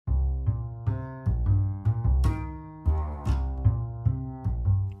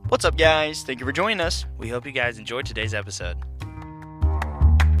What's up, guys? Thank you for joining us. We hope you guys enjoyed today's episode.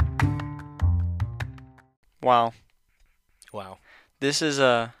 Wow, Wow. this is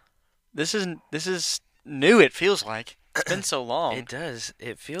new. It feels like it's been so long. It does.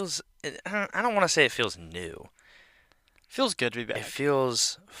 It feels... I don't want to say it feels new. Feels good to be back. It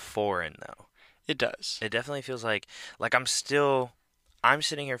feels foreign, though. It does. It definitely feels like I'm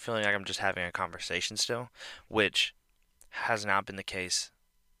sitting here feeling like I'm just having a conversation still, which has not been the case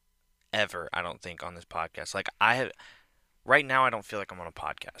ever, I don't think, on this podcast. Right now, I don't feel like I'm on a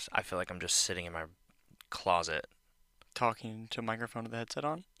podcast. I feel like I'm just sitting in my closet. Talking to a microphone with the headset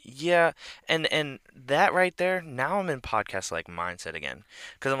on. Yeah, and that right there, now I'm in podcast-like mindset again.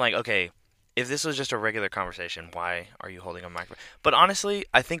 Because I'm like, okay, if this was just a regular conversation, why are you holding a microphone? But honestly,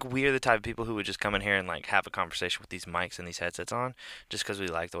 I think we are the type of people who would just come in here and have a conversation with these mics and these headsets on, just because we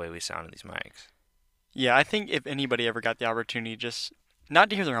like the way we sound in these mics. Yeah, I think if anybody ever got the opportunity just not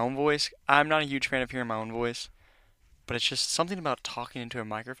to hear their own voice, I'm not a huge fan of hearing my own voice, but it's just something about talking into a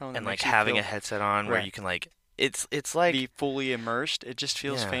microphone that And makes you having feel a headset on where right. you can it's like be fully immersed. It just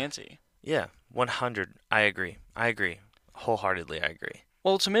feels Yeah. fancy. Yeah, 100. I agree. Wholeheartedly, I agree.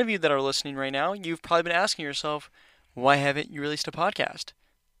 Well, to many of you that are listening right now, you've probably been asking yourself, why haven't you released a podcast?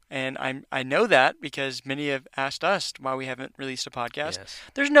 And I know that because many have asked us why we haven't released a podcast. Yes.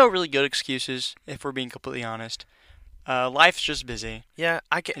 There's no really good excuses, if we're being completely honest. Life's just busy. Yeah,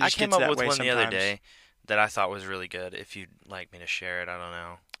 I just came gets up that with way one the other sometimes. day that I thought was really good. If you'd like me to share it, I don't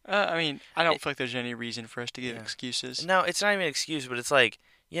know. I mean, I don't feel like there's any reason for us to give Yeah. excuses. No, it's not even an excuse, but it's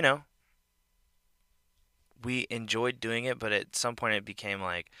we enjoyed doing it, but at some point it became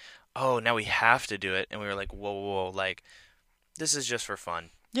like, oh, now we have to do it. And we were like, whoa, this is just for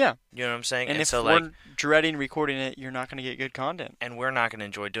fun. Yeah. You know what I'm saying? And if so we're dreading recording it, you're not going to get good content. and we're not going to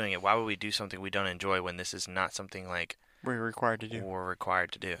enjoy doing it. Why would we do something we don't enjoy when this is not something We're required to do. we're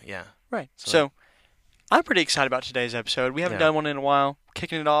required to do? Yeah. Right. So- So, I'm pretty excited about today's episode. We haven't Yeah. done one in a while.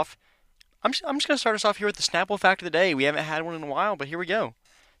 Kicking it off. I'm just going to start us off here with the Snapple fact of the day. We haven't had one in a while, but here we go.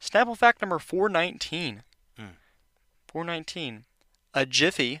 Snapple fact number 419. 419. A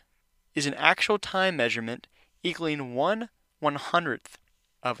jiffy is an actual time measurement equaling 1/100th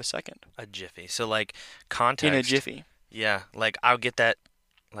of a second. A jiffy. So context. In a jiffy. Yeah. I'll get that.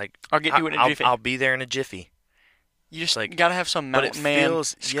 I'll get to it in a jiffy. I'll be there in a jiffy. You just gotta have some but it mountain man,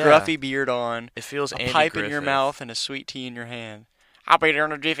 feels- scruffy beard on, It feels a Andy pipe in your Griffith. mouth, and a sweet tea in your hand. I'll be there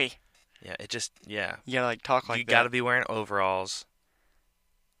in a jiffy. Yeah. It just yeah. You gotta talk like You that. got to be wearing overalls.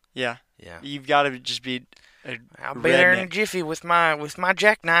 Yeah. Yeah. You've got to just be a I'll be there in a redneck. jiffy with my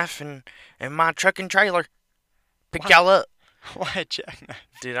jackknife and my truck and trailer. Pick y'all up. Why a jackknife?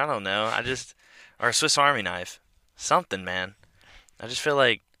 Dude, I don't know. Or a Swiss Army knife. Something, man. I just feel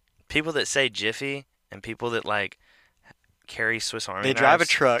like people that say jiffy and people that carry Swiss Army They knives, drive a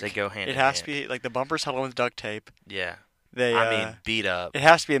truck. they go hand It in has hand. to be the bumper's held on with duct tape. Yeah. They. I mean, beat up. it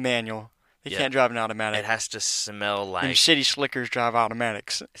has to be a manual. They Yeah. can't drive an automatic. It has to smell Them like city slickers drive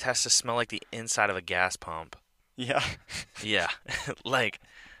automatics. it has to smell like the inside of a gas pump. Yeah. Yeah.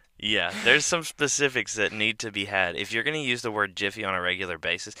 Yeah, there's some specifics that need to be had. If you're going to use the word jiffy on a regular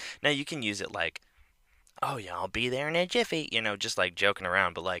basis, now you can use it oh yeah, I'll be there in a jiffy, just joking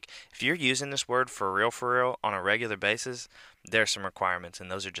around. But if you're using this word for real, on a regular basis, there's some requirements, and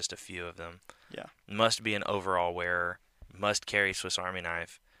those are just a few of them. Yeah. Must be an overall wearer, must carry Swiss Army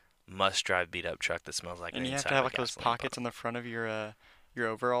knife, must drive beat up truck that smells like And the you have inside to have of a those gasoline pockets pump on the front of your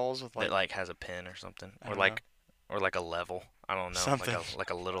overalls with that has a pin or something, I or don't know. a level. I don't know, Something. like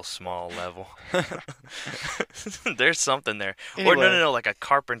a little small level. There's something there. Anyway. Or no, like a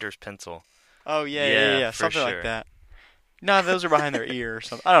carpenter's pencil. Oh yeah, Yeah, for something sure. like that. No, those are behind their ear or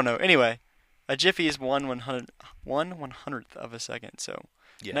something. I don't know. Anyway, a jiffy is 1/100th of a second. So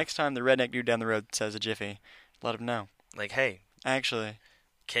Yeah. next time the redneck dude down the road says a jiffy, let him know. Hey, Actually,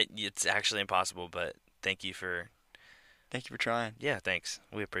 it's actually impossible, but thank you for trying. yeah, thanks.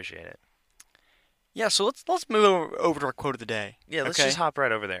 We appreciate it. Yeah, so let's move over to our quote of the day. Yeah, let's okay? just hop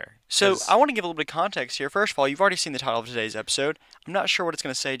right over there. So 'Cause- I want to give a little bit of context here. First of all, you've already seen the title of today's episode. I'm not sure what it's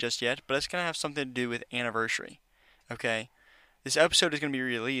going to say just yet, but it's going to have something to do with anniversary. Okay? This episode is going to be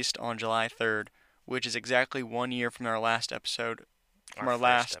released on July 3rd, which is exactly 1 year from our last episode. From our first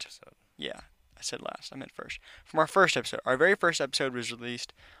last episode. Yeah, I said last. I meant first. From our first episode. Our very first episode was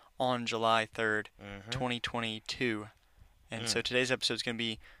released on July 3rd, Mhm. 2022. And Mm. so today's episode is going to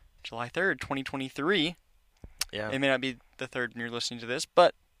be July 3rd, 2023. Yeah, It may not be the 3rd when you're listening to this,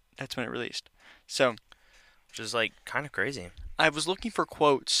 but that's when it released. So which is kind of crazy. I was looking for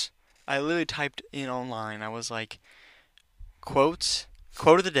quotes. I literally typed in online. I was like, quote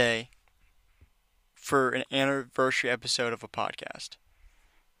of the day for an anniversary episode of a podcast.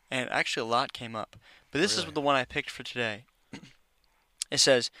 and actually a lot came up. But this Really? is the one I picked for today. It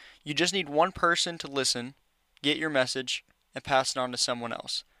says, you just need one person to listen, get your message, and pass it on to someone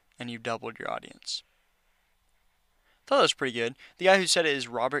else, and you've doubled your audience. Thought that was pretty good. The guy who said it is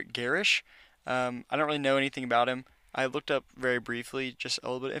Robert Garish. I don't really know anything about him. I looked up very briefly, just a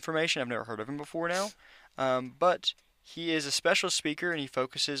little bit of information. I've never heard of him before now. But he is a special speaker, and he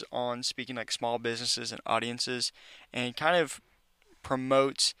focuses on speaking like small businesses and audiences, and kind of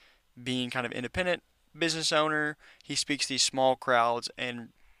promotes being kind of independent business owner. He speaks to these small crowds and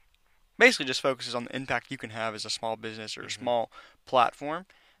basically just focuses on the impact you can have as a small business or a small platform.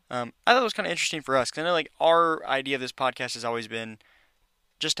 I thought it was kind of interesting for us because I know like our idea of this podcast has always been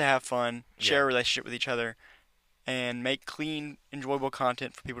just to have fun, share a relationship with each other, and make clean, enjoyable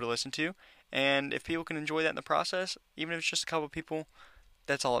content for people to listen to. And if people can enjoy that in the process, even if it's just a couple of people,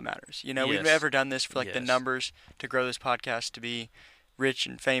 that's all that matters. You know, we've never done this for like the numbers to grow this podcast to be rich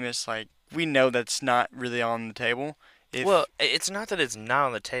and famous. Like, we know that's not really on the table. Well, it's not that it's not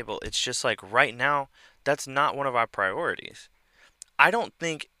on the table. It's just like right now, that's not one of our priorities. I don't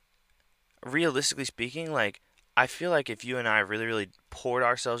think, realistically speaking, like, I feel like if you and I really, really poured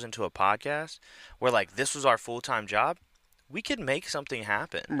ourselves into a podcast where like this was our full-time job, we could make something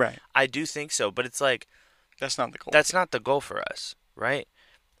happen. Right. I do think so, but it's like that's not the goal. That's not the goal for us, right?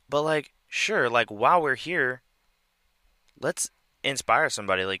 But like, sure, like while we're here, let's inspire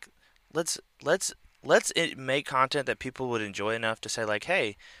somebody. Like, let's make content that people would enjoy enough to say like,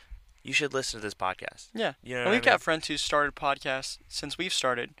 hey, you should listen to this podcast. Yeah. You know, and we've got friends who started podcasts since we've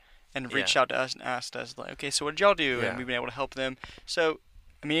started and reached out to us and asked us like, okay, so what did y'all do? Yeah. And we've been able to help them. So,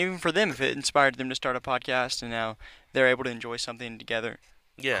 I mean, even for them, if it inspired them to start a podcast and now they're able to enjoy something together.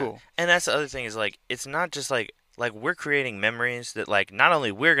 Yeah. Cool. And that's the other thing is like, it's not just like we're creating memories that like not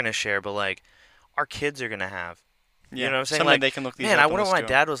only we're gonna share, but like our kids are gonna have. Yeah. You know what I'm saying? Something Like, they can look these man, up I and wonder what my listen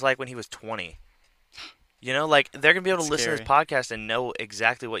to dad was like when he was 20. You know, like they're gonna be able to listen to this podcast and know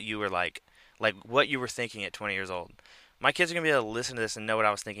exactly what you were like what you were thinking at 20 years old. My kids are gonna be able to listen to this and know what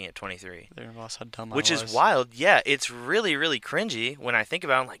I was thinking at 23. They realize how dumb Which I was. is wild. Yeah, it's really, really cringy when I think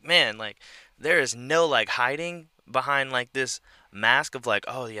about it. I'm like, man, like there is no like hiding behind like this mask of like,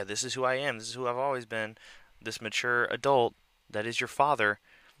 oh yeah, this is who I am. This is who I've always been. This mature adult that is your father.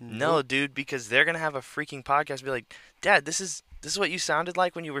 No, dude, because they're gonna have a freaking podcast and be like, Dad, this is what you sounded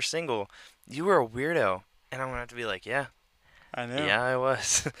like when you were single. You were a weirdo. And I'm gonna have to be like, yeah. I know. Yeah, I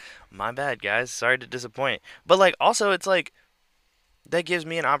was. My bad, guys. Sorry to disappoint. But like also it's like that gives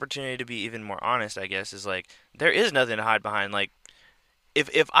me an opportunity to be even more honest, I guess, is like there is nothing to hide behind. Like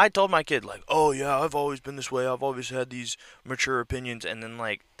if I told my kid like, oh yeah, I've always been this way, I've always had these mature opinions, and then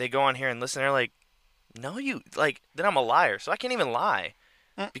like they go on here and listen, they're like, no, you like then I'm a liar, so I can't even lie.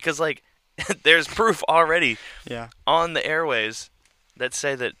 Because like there's proof already on the airways that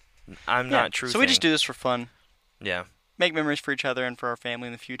say that I'm not true. So we just do this for fun. Yeah. Make memories for each other and for our family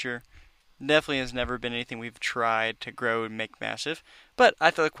in the future. Definitely has never been anything we've tried to grow and make massive. But I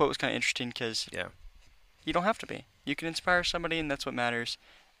thought the quote was kind of interesting because you don't have to be. You can inspire somebody, and that's what matters.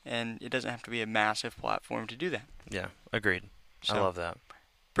 And it doesn't have to be a massive platform to do that. Yeah, agreed. So, I love that.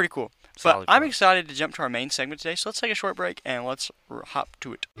 Pretty cool. Solid but I'm quote. excited to jump to our main segment today, so let's take a short break and let's hop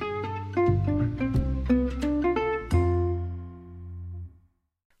to it.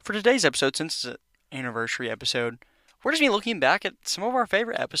 For today's episode, since it's an anniversary episode, we're just going to be looking back at some of our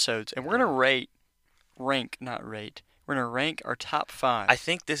favorite episodes, and we're going to we're going to rank our top 5. I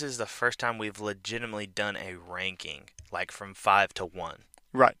think this is the first time we've legitimately done a ranking, like from 5 to 1.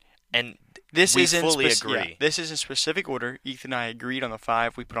 Right. And this we is fully agree. agree. Yeah, this is in specific order. Ethan and I agreed on the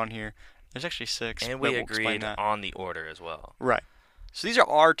 5 we put on here. There's actually 6. And but we we'll explain agreed that. on the order as well. Right. So these are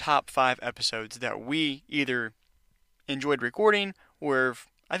our top 5 episodes that we either enjoyed recording, or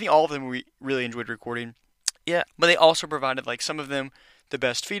I think all of them we really enjoyed recording. Yeah. But they also provided, like, some of them the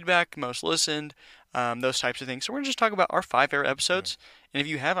best feedback, most listened, those types of things. So we're going to just talk about our 5 favorite episodes. And if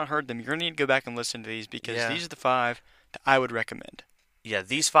you haven't heard them, you're going to need to go back and listen to these because these are the 5 that I would recommend. Yeah,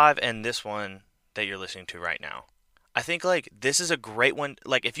 these 5 and this one that you're listening to right now. I think, like, this is a great one.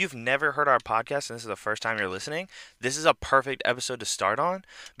 Like, if you've never heard our podcast and this is the first time you're listening, this is a perfect episode to start on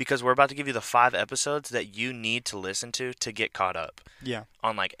because we're about to give you the 5 episodes that you need to listen to get caught up. Yeah.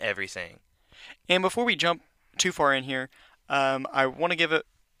 On, like, everything. And before we jump too far in here, I want to give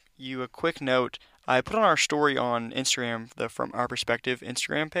you a quick note. I put on our story on Instagram, the From Our Perspective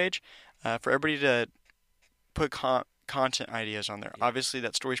Instagram page, for everybody to put content ideas on there. Yeah. Obviously,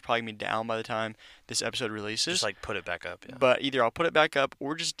 that story's probably going to be down by the time this episode releases. Just like put it back up, yeah. But either I'll put it back up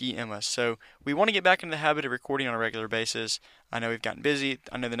or just DM us. So we want to get back into the habit of recording on a regular basis. I know we've gotten busy.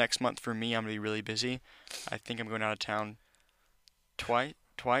 I know the next month for me, I'm going to be really busy. I think I'm going out of town twice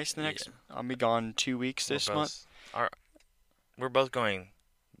twice the next. I'll be gone 2 weeks this month. We're both going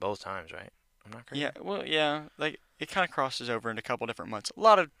both times, right? I'm not crazy. Yeah, well, yeah, like it kind of crosses over in a couple different months. A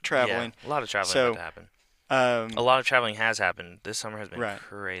lot of traveling. Yeah, a lot of traveling had to happen. A lot of traveling has happened. This summer has been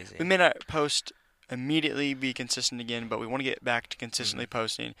crazy. We may not post immediately, be consistent again, but we want to get back to consistently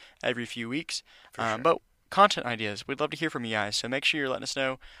posting every few weeks. Sure. But content ideas, we'd love to hear from you guys. So make sure you're letting us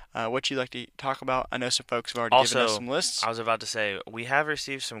know what you'd like to talk about. I know some folks have already given us some lists. I was about to say, we have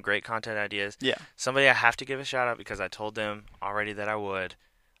received some great content ideas. Yeah. Somebody I have to give a shout out because I told them already that I would.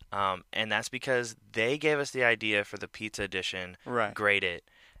 And that's because they gave us the idea for the pizza edition. Right. Grade it.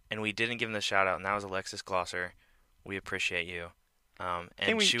 And we didn't give them the shout out, and that was Alexis Glosser. We appreciate you.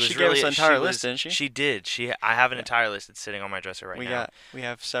 And she gave us an entire list, didn't she? She did. I have an entire list that's sitting on my dresser right now. We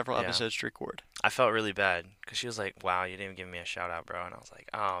have several episodes to record. I felt really bad because she was like, "Wow, you didn't even give me a shout out, bro." And I was like,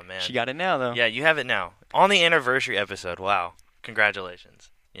 "Oh man." She got it now, though. Yeah, you have it now on the anniversary episode. Wow,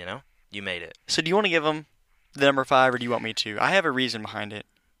 congratulations! You made it. So do you want to give them the number 5, or do you want me to? I have a reason behind it.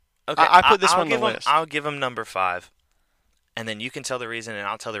 Okay, I put this one on the list. I'll give them number 5, and then you can tell the reason, and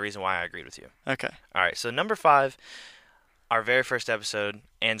I'll tell the reason why I agreed with you. Okay. All right. So number 5. Our very first episode,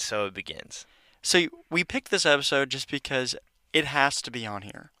 And So It Begins. So we picked this episode just because it has to be on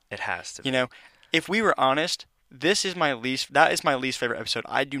here. It has to be. If we were honest, that is my least favorite episode.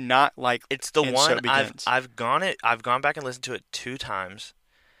 I do not like It's the And one So It Begins. I've gone back and listened to it 2 times.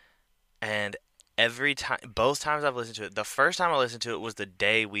 And both times I've listened to it, the first time I listened to it was the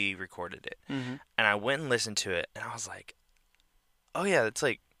day we recorded it. Mm-hmm. And I went and listened to it, and I was like, "Oh yeah,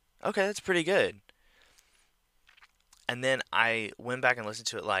 okay, that's pretty good." And then I went back and listened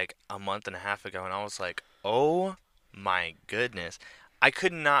to it like a month and a half ago, and I was like, oh my goodness. I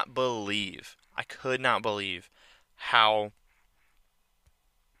could not believe how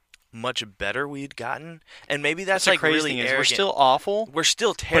much better we'd gotten. And maybe that's like crazy really thing arrogant. We're still awful. We're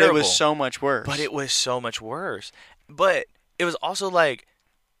still terrible. But it was so much worse. But it was also like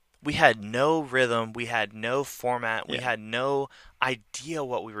we had no rhythm, we had no format, we had no idea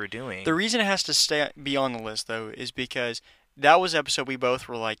what we were doing. The reason it has to be on the list, though, is because that was an episode we both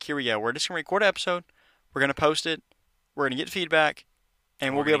were like, here we go, we're just going to record an episode, we're going to post it, we're going to get feedback,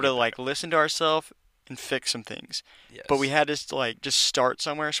 and we'll be able to listen to ourselves and fix some things. Yes. But we had to just start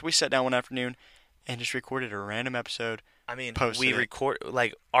somewhere, so we sat down one afternoon and just recorded a random episode. I mean,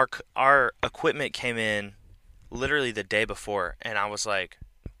 our equipment came in literally the day before, and I was like,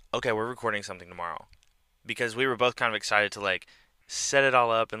 okay, we're recording something tomorrow, because we were both kind of excited to set it all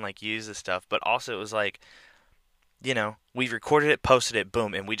up and use the stuff, but also it was we recorded it, posted it,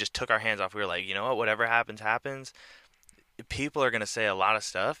 boom, and we just took our hands off. We were like, you know what, whatever happens. People are going to say a lot of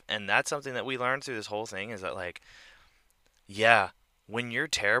stuff, and that's something that we learned through this whole thing is that when you're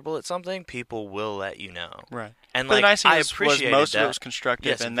terrible at something, people will let you know. Right. And but the nice thing I was appreciated most that. of it was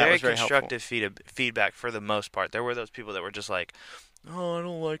constructive, and that very was very constructive helpful. feedback for the most part. There were those people that were just like, oh, I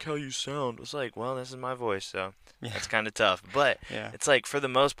don't like how you sound. It's like, well, this is my voice, so that's kind of tough. But it's for the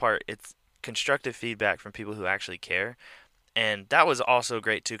most part, it's constructive feedback from people who actually care. And that was also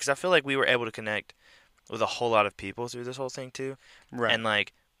great, too, because I feel like we were able to connect with a whole lot of people through this whole thing, too. Right. And,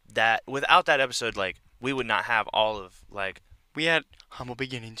 that without that episode, we would not have all of, we had humble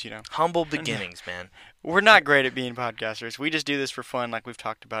beginnings, Humble beginnings, man. We're not great at being podcasters. We just do this for fun, like we've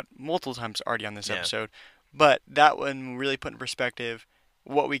talked about multiple times already on this episode. But that one really put in perspective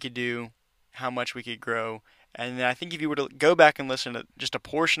what we could do, how much we could grow. And then I think if you were to go back and listen to just a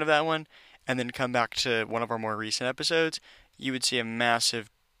portion of that one and then come back to one of our more recent episodes, you would see a massive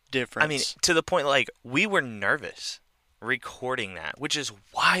difference. I mean, to the point, we were nervous recording that, which is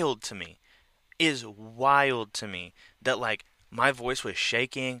wild to me. That, my voice was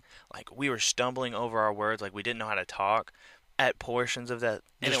shaking. We were stumbling over our words. We didn't know how to talk at portions of that.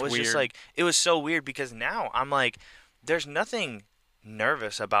 And it was weird. just it was so weird because now I'm there's nothing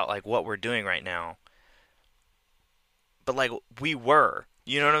nervous about what we're doing right now. But we were,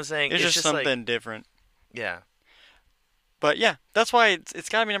 you know what I'm saying? It's just something different. Yeah. But yeah, that's why it's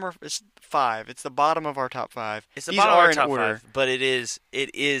got to be it's 5. It's the bottom of our top 5. It's the bottom of our top 5, but it is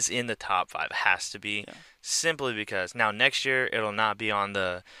in the top 5. It has to be, simply because now next year it'll not be on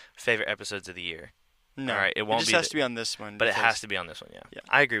the favorite episodes of the year. No, all right, it won't. It just has to be on this one. But it has to be on this one. Yeah.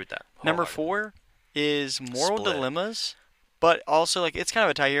 I agree with that. Number 4 is moral dilemmas, but also it's kind of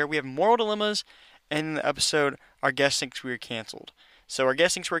a tie here. We have moral dilemmas, and in the episode our guest thinks we were canceled. So our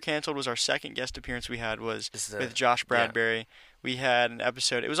guest thinks we were canceled was our second guest appearance we had was with Josh Bradbury. Yeah. We had an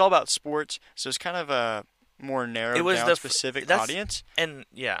episode. It was all about sports, so it's kind of a more narrowed down specific audience. And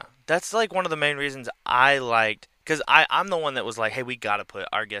that's one of the main reasons I liked, because I'm the one that was like, hey, we got to put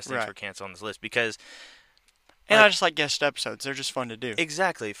our guest thinks we're canceled on this list, because And Like- I just like guest episodes. They're just fun to do.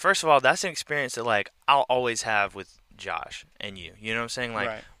 Exactly. First of all, that's an experience that like I'll always have with Josh and you. You know what I'm saying? Like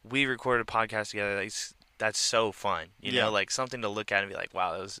Right. we recorded a podcast together. That's so fun. You Yeah. know, like something to look at and be like,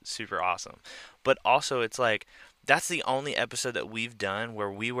 wow, that was super awesome. But also, it's like that's the only episode that we've done where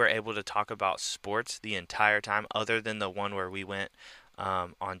we were able to talk about sports the entire time, other than the one where we went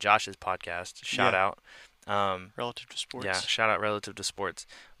on Josh's podcast. Shout Yeah. out. Relative to sports. Yeah, shout out relative to sports.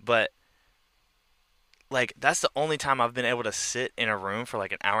 But like that's the only time I've been able to sit in a room for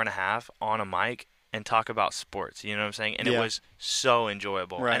like an hour and a half on a mic and talk about sports. You know what I'm saying? And it Yeah. was so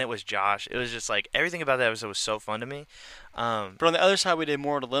enjoyable. Right. And it was Josh. It was just like everything about that episode was so fun to me. But on the other side, we did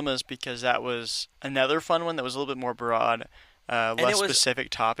Moral Dilemmas because that was another fun one that was a little bit more broad, less it was- specific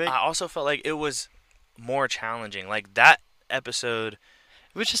topic. I also felt like it was more challenging. Like that episode,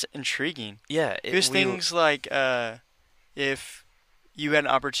 It was just intriguing. yeah. It was things like if you had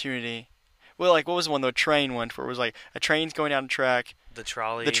an opportunity. Well, like what was the one, the train one, where it was like a train's going down a track. the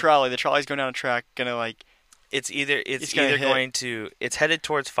trolley. The trolley's going down a track, gonna like It's either It's gonna either hit. going to it's headed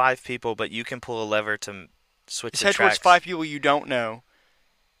towards 5 people, but you can pull a lever to switch it's the head tracks. towards 5 people you don't know,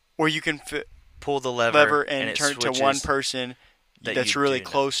 or you can Pull the lever, lever and turn it to one switches person that that's you really do know.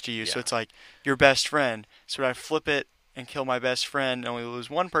 close to you. So Yeah. it's like your best friend. So do I flip it and kill my best friend and only lose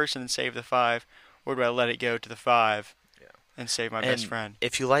one person and save the 5, or do I let it go to the 5 Yeah. and save my And best friend?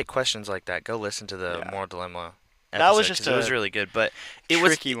 If you like questions like that, go listen to the Yeah. Moral Dilemma. That was episode, just 'cause it was a really good, but it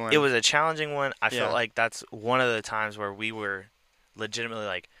tricky was one. it was a challenging one. I Yeah. felt like that's one of the times where we were legitimately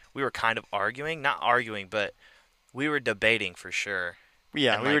like we were kind of arguing, not arguing, but we were debating for sure.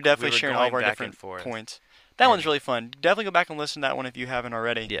 Yeah, and, we like, were definitely we were sharing all of going our back and different forth. points. That And- one's really fun. Definitely go back and listen to that one if you haven't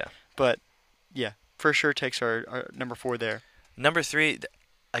already. Yeah. But yeah, for sure takes our number 4 there. Number 3,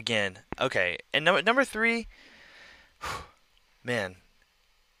 again, okay, and number 3, man.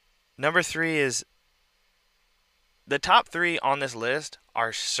 Number 3 is the top 3 on this list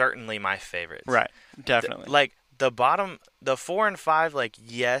are certainly my favorites. Right, definitely. Like the bottom, the 4 and 5, like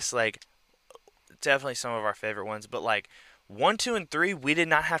yes, like definitely some of our favorite ones. But like 1, 2, and 3, we did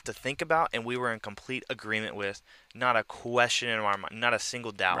not have to think about, and we were in complete agreement with. Not a question in our mind, not a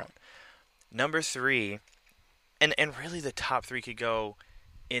single doubt. Right. Number 3, and really the top 3 could go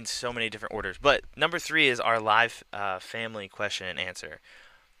in so many different orders. But number 3 is our live family question and answer.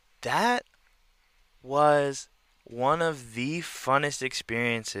 That was one of the funnest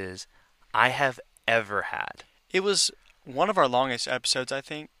experiences I have ever had. It was one of our longest episodes, I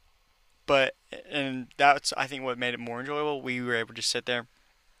think. And that's, I think, what made it more enjoyable. We were able to just sit there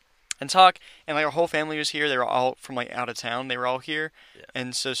and talk, and like our whole family was here. They were all from like out of town. They were all here, Yeah.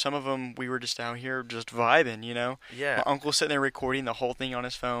 and so some of them we were just out here just vibing, you know. Yeah. My uncle's sitting there recording the whole thing on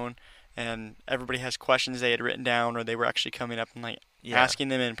his phone, and everybody has questions they had written down, or they were actually coming up and like Yeah. asking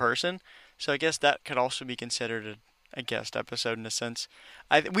them in person. So I guess that could also be considered a guest episode in a sense.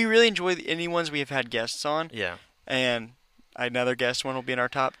 We really enjoy any ones we have had guests on, Yeah. and another guest one will be in our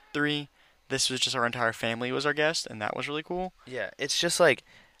top 3. This was just our entire family was our guest, and that was really cool. Yeah. It's just like,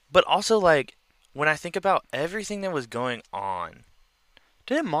 but also like, when I think about everything that was going on.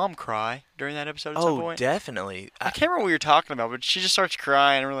 Didn't Mom cry during that episode at some Oh, point? definitely. I can't remember what we were talking about, but she just starts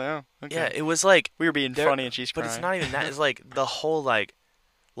crying, and we're like, oh, okay. Yeah, it was like, We were being there- funny, and she's but crying. it's not even that. It's like the whole like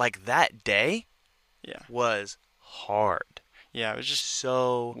that day Yeah. was hard. Yeah, it was just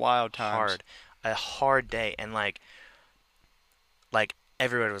So wild times. hard, a hard day, and like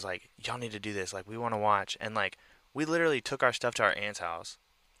everybody was like, y'all need to do this, like we want to watch, and like we literally took our stuff to our aunt's house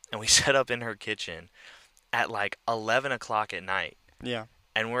and we set up in her kitchen at like 11 o'clock at night, Yeah.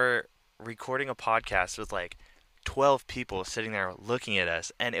 and we're recording a podcast with like 12 people sitting there looking at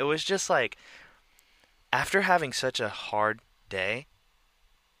us, and it was just like, after having such a hard day,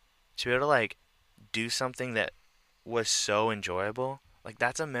 to be able to like do something that was so enjoyable, like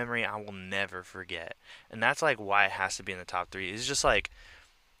that's a memory I will never forget. And that's like why it has to be in the top 3. It's just like,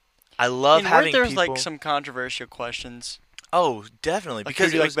 I love And having weren't there people. like some controversial questions? Oh, definitely, Like, because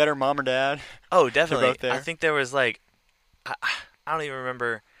who do it you was like better, Mom or Dad? oh, definitely. both there. I think there was like, I don't even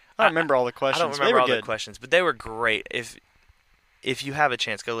remember. I don't remember all the I questions. don't but remember they were all good. the questions, but they were great. If you have a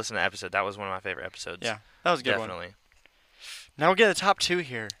chance, go listen to the episode. That was one of my favorite episodes. Yeah, that was a good one. definitely. Now we'll get the top 2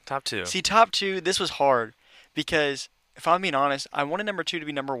 here. Top 2. See, top 2, this was hard because if I'm being honest, I wanted number 2 to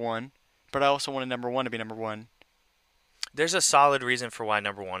be number 1, but I also wanted number 1 to be number 1. There's a solid reason for why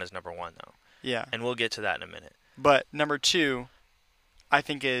number 1 is number 1, though, Yeah. and we'll get to that in a minute. But number 2, I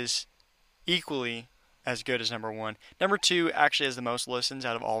think, is equally as good as number 1. Number 2 actually has the most listens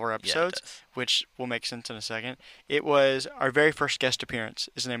out of all of our episodes, Yeah, it does. which will make sense in a second. It was our very first guest appearance,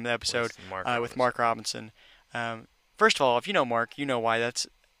 is the name of the episode, With Mark with Mark Robinson. First of all, if you know Mark, you know why that's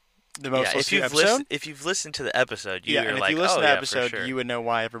the most Yeah, listened to episode. if you've listened to the episode, Yeah, you're and if like, you listen oh to the yeah, for episode, sure. you would know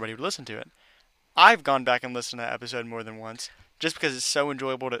why everybody would listen to it. I've gone back and listened to that episode more than once, just because it's so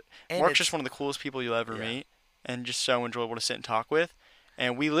enjoyable to. And Mark's it's- just one of the coolest people you'll ever Yeah. meet, and just so enjoyable to sit and talk with.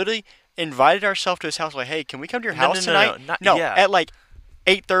 And we literally invited ourselves to his house. Like, hey, can we come to your house tonight? Yeah. At like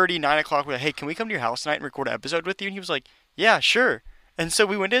 8:30, 9 o'clock. We're like, hey, can we come to your house tonight and record an episode with you? And he was like, yeah, sure. And so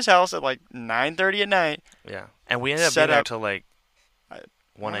we went to his house at like 9:30 at night. Yeah, and we ended up Set being there up- till like I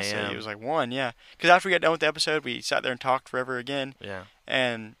 1 wanna say a.m. It was like 1, yeah. Because after we got done with the episode, we sat there and talked forever again. Yeah.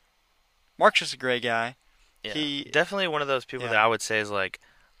 And Mark's just a great guy. Yeah. He- Definitely one of those people Yeah. that I would say is like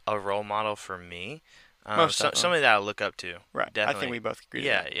a role model for me. Most definitely. Somebody that I look up to. Right. I Definitely. think we both agree.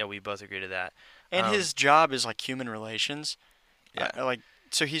 Yeah, To that. yeah, we both agree to that. And Um, his job is like human relations. Yeah.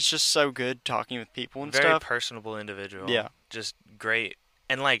 So he's just so good talking with people and Very stuff. personable individual. Yeah. Just great.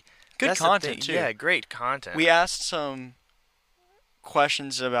 And like Good that's the content thing. too. Yeah, great content. We asked some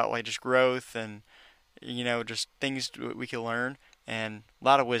questions about like just growth and just things we could learn, and a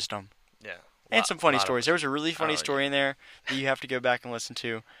lot of wisdom yeah. and some funny Lot of stories. There was a really funny Oh, story in there that you have to go back and listen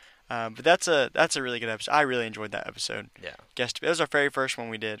to. But that's a really good episode. I really enjoyed that episode. Yeah. It was our very first one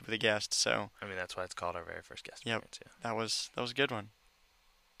we did with a guest, so I mean, that's why it's called our very first guest Yep. appearance. Yeah. that was a good one.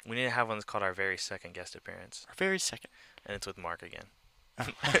 We need to have one that's called our very second guest appearance, Our very second. and it's with Mark again.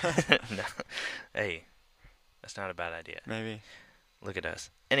 No. Hey, that's not a bad idea. Maybe. Look at us.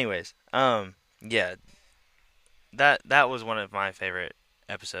 Anyways, yeah, that was one of my favorite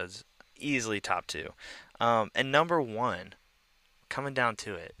episodes, easily top 2. And number 1, coming down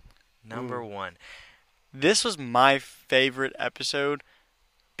to it, number Ooh. 1, This was my favorite episode.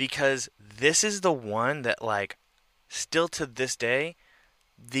 because this is the one that like, still to this day,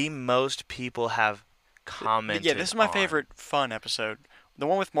 the most people have commented. Yeah, this is my on. favorite fun episode. The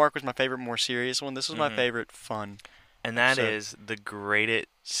one with Mark was my favorite, more serious one. This was my Mhm. favorite fun. And that So- is the Graded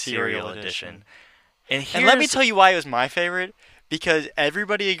Cereal Edition. And let me tell you why it was my favorite. Because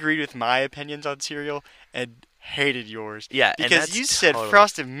everybody agreed with my opinions on cereal and hated yours. Yeah, and Because that's you said totally-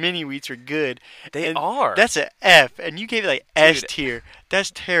 Frosted Mini Wheats are good. They and are. That's an F, and you gave it like S Dude. tier.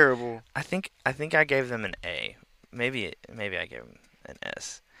 That's terrible. I think I gave them an A. Maybe I gave them an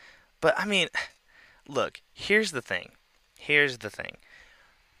S. But I mean, look, here's the thing.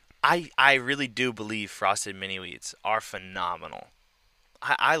 I really do believe Frosted Mini Wheats are phenomenal.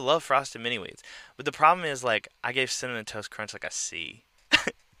 I love Frosted Mini Wheats. But the problem is like I gave Cinnamon Toast Crunch like a C.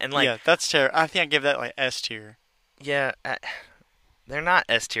 And like yeah, that's terrible. I think I gave that like S tier. yeah, they're not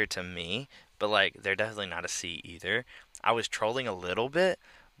S tier to me, but like they're definitely not a C either. I was trolling a little bit,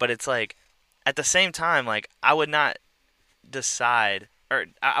 but it's like at the same time like I would not decide or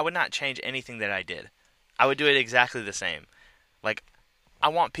I would not change anything that I did. I would do it exactly the same. Like I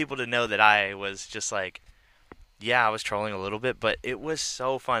want people to know that I was just like yeah, I was trolling a little bit, but it was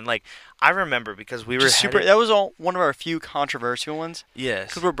so fun. Like I remember because we were Just super. headed- That was one of our few controversial ones. yes.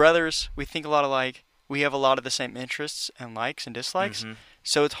 Because we're brothers, we think a lot alike. We have a lot of the same interests and likes and dislikes. Mhm.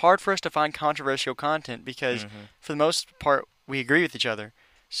 So it's hard for us to find controversial content because, Mhm. for the most part, we agree with each other.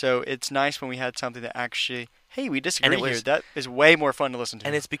 So it's nice when we had something that actually, hey, we disagree here. was- That is way more fun to listen to.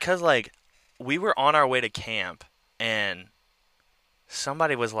 And it's because like we were on our way to camp and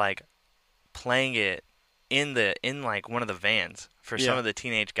somebody was like playing it in like one of the vans for some Yeah. of the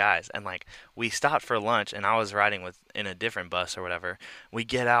teenage guys, and like we stopped for lunch and I was riding in a different bus or whatever. We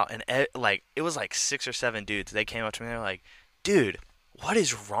get out and like it was like 6 or 7 dudes. They came up to me and they were like, "Dude, what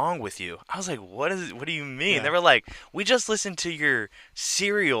is wrong with you?" I was like, what do you mean? Yeah. They were like, "We just listened to your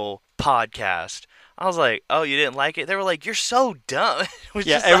cereal podcast." I was like, "Oh, you didn't like it?" They were like, "You're so dumb." It was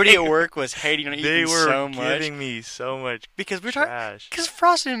yeah, just everybody like- at work was hating on they eating were so much. giving me so much Because we're talking. trash. Because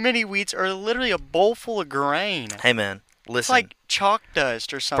Frosted Mini Wheats are literally a bowl full of grain. Hey man, It's listen. like chalk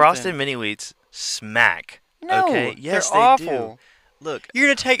dust or something. Frosted Mini Wheats smack. No, okay, yes they're they awful. do. Look, You're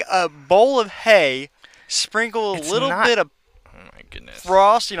gonna take a bowl of hay, sprinkle a It's little not- bit of oh my goodness.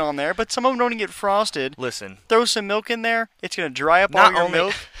 frosting on there, but some of them don't even get frosted. Listen, Throw some milk in there, it's gonna dry up Not all your only-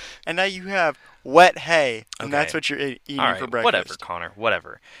 milk, and now you have wet hay, and that's Okay. what you're eating all right, for breakfast. whatever, Connor,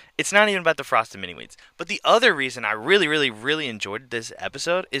 whatever. It's not even about the Frosted Mini Wheats. But the other reason I really, really, really enjoyed this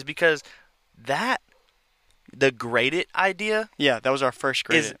episode is because the grade it idea Yeah, that was our first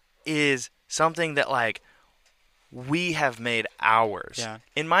grade. is something that like we have made ours. Yeah.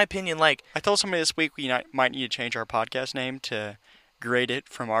 In my opinion, like I told somebody this week we might need to change our podcast name to Grade It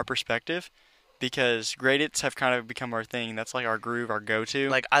from our perspective, because grade its have kind of become our thing. That's like our groove, our go-to.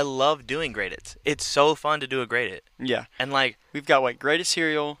 like I love doing grade it. It's so fun to do a grade it. yeah, And like we've got what Grade It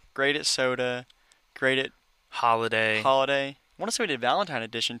cereal, Grade It soda, Grade It holiday. holiday. I want to say we did Valentine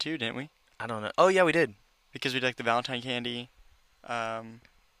edition too, didn't we? I don't know. Oh yeah, we did. Because we like the Valentine candy.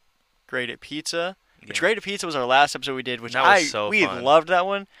 Great at Pizza. Which Yeah. Great at Pizza was our last episode we did, which That was so we fun. loved that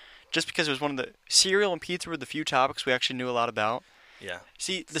one, just because it was one of the cereal and pizza were the few topics we actually knew a lot about. Yeah.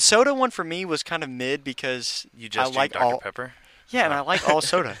 See, the soda one for me was kind of mid because You just I like drink Dr. all Pepper? yeah, and I like all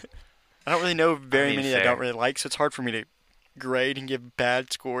soda. I don't really know very mean, many that I fair. don't really like, so it's hard for me to grade and give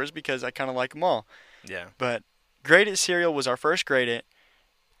bad scores because I kind of like them all. Yeah. But Great at Cereal was our first Great at.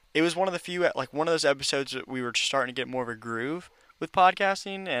 It was one of the few, like one of those episodes that we were starting to get more of a groove with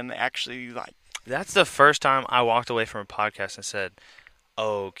podcasting and actually like. That's the first time I walked away from a podcast and said,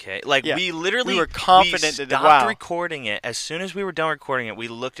 okay. Like, Yeah, we literally we were confident we that, stopped wow. recording it. As soon as we were done recording it, we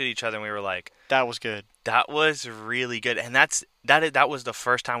looked at each other and we were like, That was good. that was really good. And that was the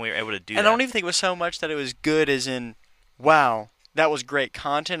first time we were able to do And that. I don't even think it was so much that it was good as in, wow, that was great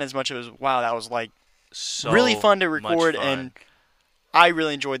content, as much as it was, wow, that was like so really fun to much record, fun. and I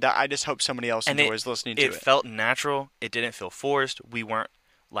really enjoyed that. I just hope somebody else And enjoys listening to it it. felt natural. It didn't feel forced. We weren't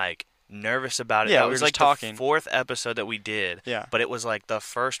like nervous about it. Yeah, that we was were like just talking. the fourth episode that we did. Yeah. But it was like the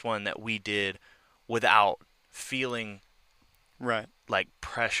first one that we did without feeling Right. like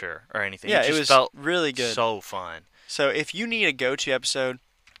pressure or anything. Yeah, it it just was felt really good. so fun. So if you need a go-to episode,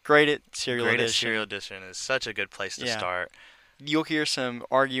 Great at Cereal Great at Edition. Cereal Edition is such a good place to Yeah. start. You'll hear some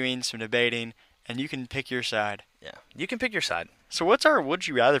arguing, some debating, and you can pick your side. Yeah, you can pick your side. So what's our Would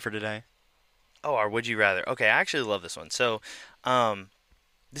You Rather for today? Oh, or would you rather? Okay, I actually love this one. So,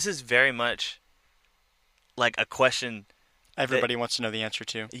 this is very much like a question. Everybody wants to know the answer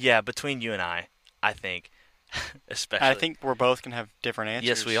to. Yeah, between you and I think, especially. I think we're both going to have different answers.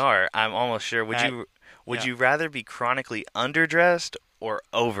 Yes, we are. I'm almost sure. Would yeah. you rather be chronically underdressed or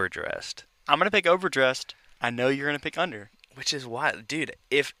overdressed? I'm going to pick overdressed. I know you're going to pick under. Which is why, dude,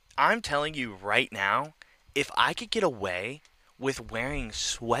 if I'm telling you right now, if I could get away with wearing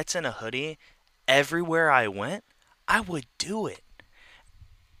sweats and a hoodie everywhere I went, I would do it.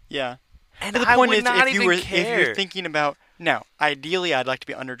 Yeah. And But the I point would is, not if even if care. you're thinking about now, ideally, I'd like to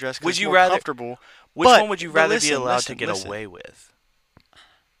be underdressed because Would it's you more rather- comfortable. Which but- one would you but rather be listen, allowed listen, to get listen. away with?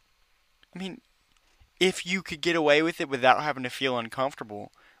 I mean, if you could get away with it without having to feel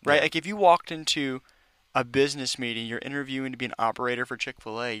uncomfortable, right? Yeah. Like if you walked into a business meeting, you're interviewing to be an operator for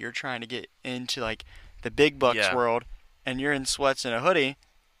Chick-fil-A, you're trying to get into like the big bucks Yeah. world, and you're in sweats and a hoodie.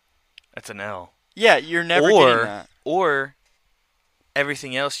 That's an L. Yeah, you're never getting that. Or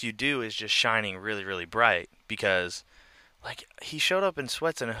everything else you do is just shining really, really bright because, like, he showed up in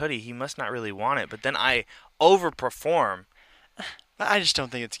sweats and a hoodie. He must not really want it. But then I overperform. I just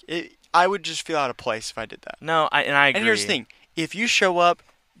don't think I would just feel out of place if I did that. No, I agree. And here's the thing: if you show up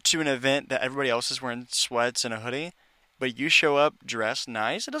to an event that everybody else is wearing sweats and a hoodie, but you show up dressed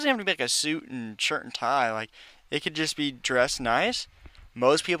nice, it doesn't have to be like a suit and shirt and tie. Like it could just be dressed nice.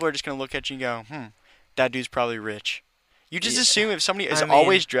 Most people are just gonna look at you and go, that dude's probably rich. You just Yeah. assume if somebody is I mean,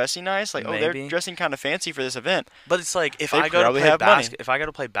 always dressing nice, like, oh, maybe. they're dressing kind of fancy for this event. But it's like if They I go to probably play have money. if I go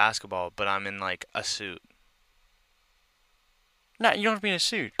to play basketball, but I'm in like a suit. No, you don't have to be in a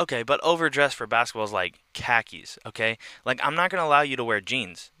suit. Okay, but overdressed for basketball is like khakis. Okay, like I'm not gonna allow you to wear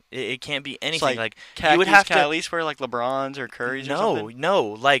jeans. It can't be anything. It's Like khakis, you would have can I to. at least wear like LeBrons or Currys or No, something? no,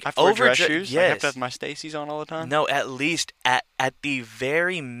 like I have to wear dress overdressed. shoes. I have to Yes. have my Stacy's on all the time. No, at least at the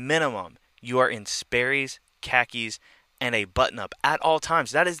very minimum, you are in Sperry's, khakis, and a button-up at all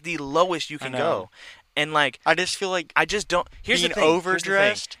times. That is the lowest you can know. go. And like, I just feel like I just don't. Here's being the thing. Here's the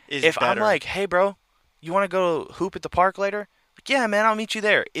overdressed thing. is If better. I'm like, hey, bro, you want to go hoop at the park later? Like, yeah, man, I'll meet you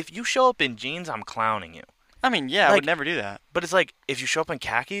there. If you show up in jeans, I'm clowning you. I mean, yeah, I like- would never do that. But it's like, if you show up in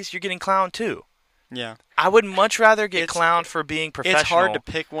khakis, you're getting clowned too. Yeah. I would much rather get It's- clowned for being professional. It's hard to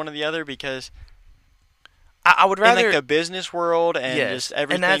pick one or the other because I would rather. in like the business world and Yes, just and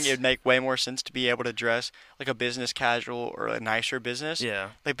everything, that's- it would make way more sense to be able to dress like a business casual or a nicer business.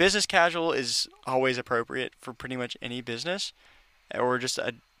 yeah. Like business casual is always appropriate for pretty much any business, or just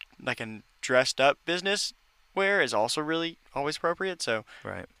a dressed up business wear is also really always appropriate. So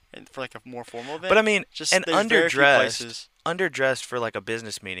Right. and for like a more formal event, But I mean, just an there's very few underdressed, places. underdressed for like a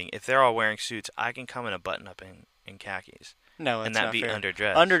business meeting. If they're all wearing suits, I can come in a button-up in khakis, No, and that's that not be fair.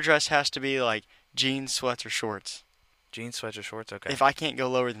 underdressed. Underdress has to be like jeans, sweats, or shorts. Jeans, sweats, or shorts. Okay. If I can't go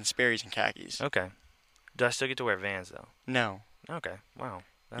lower than Sperry's and khakis, Okay. Do I still get to wear Vans though? no. Okay. Wow.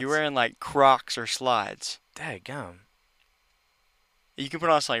 You're wearing like Crocs or slides. Dadgum. You can put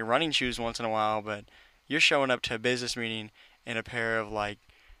on some like running shoes once in a while, but you're showing up to a business meeting in a pair of like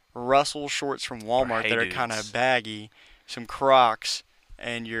Russell shorts from Walmart that are Hey kind Dudes. of baggy, some Crocs,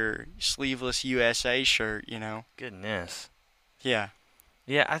 and your sleeveless USA shirt, you know? Goodness. Yeah.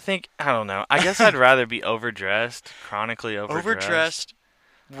 Yeah, I don't know. I guess I'd rather be overdressed, chronically overdressed. Overdressed.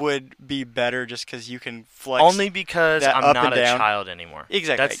 would be better just because you can flex. Only because that I'm up not and a down. child anymore.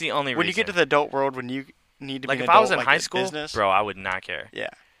 Exactly. That's the only reason. When you get to the adult world, when you need to like be if an I was adult, in like high school, business, bro, I would not care. yeah.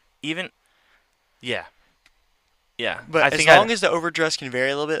 Even, yeah. But I as think long as the overdress can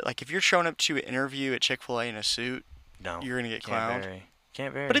vary a little bit, like if you're showing up to an interview at Chick-fil-A in a suit, no, you're gonna get can't clowned. vary.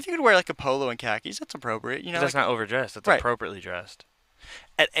 Can't vary. But if you could wear like a polo and khakis, that's appropriate. You know, But that's like, not overdressed. That's Right. appropriately dressed.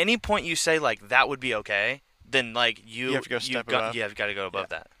 At any point you say like that would be okay, then like you have to go step above. Yeah, you've got to go above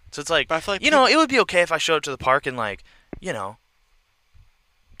that. So it's like, But I feel like you know, it would be okay if I showed up to the park in like, you know,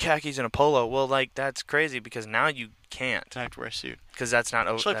 khakis and a polo. Well, like that's crazy because now you can't I have to wear a suit. because that's not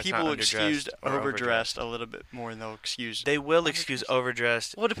I feel like that's people not excuse underdressed or overdressed a little bit more than they'll excuse. They will excuse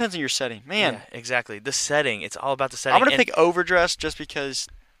overdressed. Well, it depends on your setting, man. Yeah, exactly. The setting. It's all about the setting. I'm gonna and, pick overdressed just because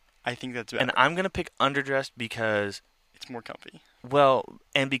I think that's better. and I'm gonna pick underdressed because, It's more comfy. well,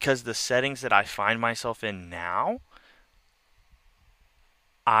 and because the settings that I find myself in now,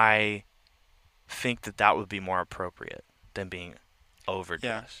 I think that would be more appropriate than being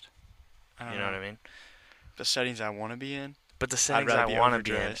overdressed. You know what I mean? The settings I want to be in. But the settings rather I be want to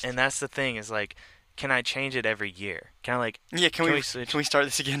be in, overdressed. and that's the thing is like, can I change it every year? Can I like? Yeah, can we switch? can we start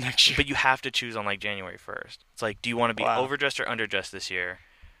this again next year? But you have to choose on like January 1st. It's like, do you want to be Wow. overdressed or underdressed this year?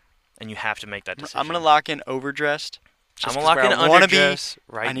 And you have to make that decision. I'm gonna lock in overdressed. I'm just gonna 'cause lock in where I wanna be, underdressed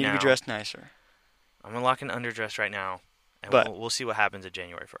right now. I need to be dressed nicer. I'm gonna lock in underdressed right now, and But- we'll see what happens at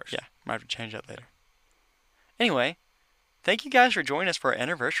January 1st. Yeah, might have to change that later. Anyway, thank you guys for joining us for our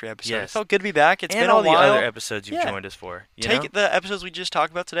anniversary episode. It Yes. felt good to be back. It's and been all a the while. other episodes you've Yeah. joined us for. You Take know? the episodes we just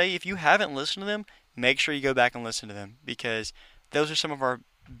talked about today. If you haven't listened to them, make sure you go back and listen to them because those are some of our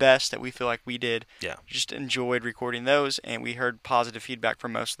best that we feel like we did. Yeah. Just enjoyed recording those, and we heard positive feedback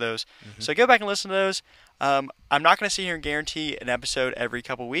from most of those. Mm-hmm. So go back and listen to those. I'm not going to sit here and guarantee an episode every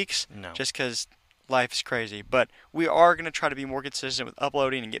couple weeks, No. just because life's crazy. But we are going to try to be more consistent with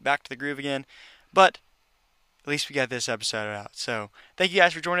uploading and get back to the groove again. But at least we got this episode out. So thank you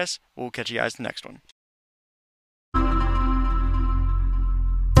guys for joining us. We'll catch you guys in the next one.